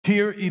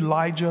Here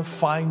Elijah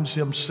finds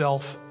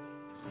himself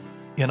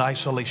in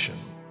isolation.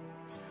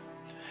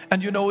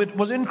 And you know, it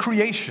was in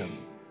creation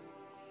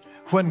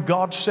when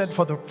God said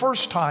for the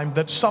first time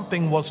that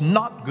something was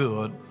not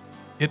good.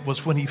 It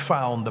was when he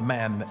found the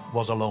man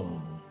was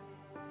alone.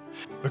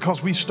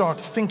 Because we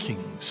start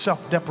thinking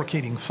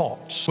self-deprecating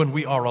thoughts when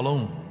we are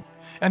alone.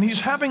 And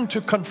he's having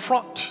to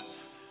confront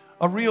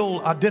a real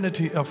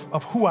identity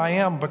of who I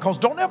am, because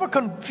don't ever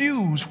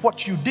confuse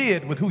what you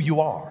did with who you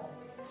are.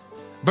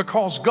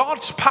 Because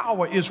God's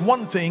power is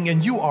one thing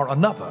and you are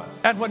another.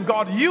 And when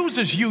God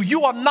uses you,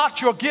 you are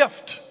not your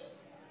gift.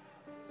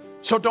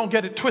 So don't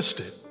get it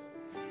twisted.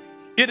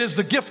 It is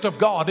the gift of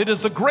God. It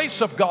is the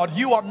grace of God.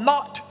 You are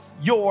not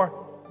your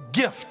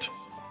gift.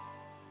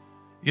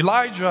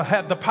 Elijah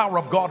had the power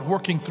of God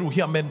working through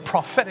him in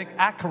prophetic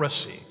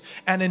accuracy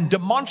and in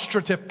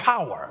demonstrative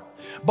power.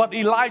 But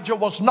Elijah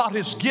was not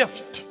his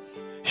gift.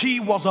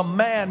 He was a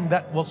man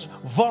that was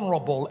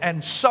vulnerable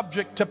and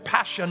subject to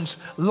passions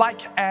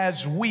like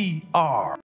as we are.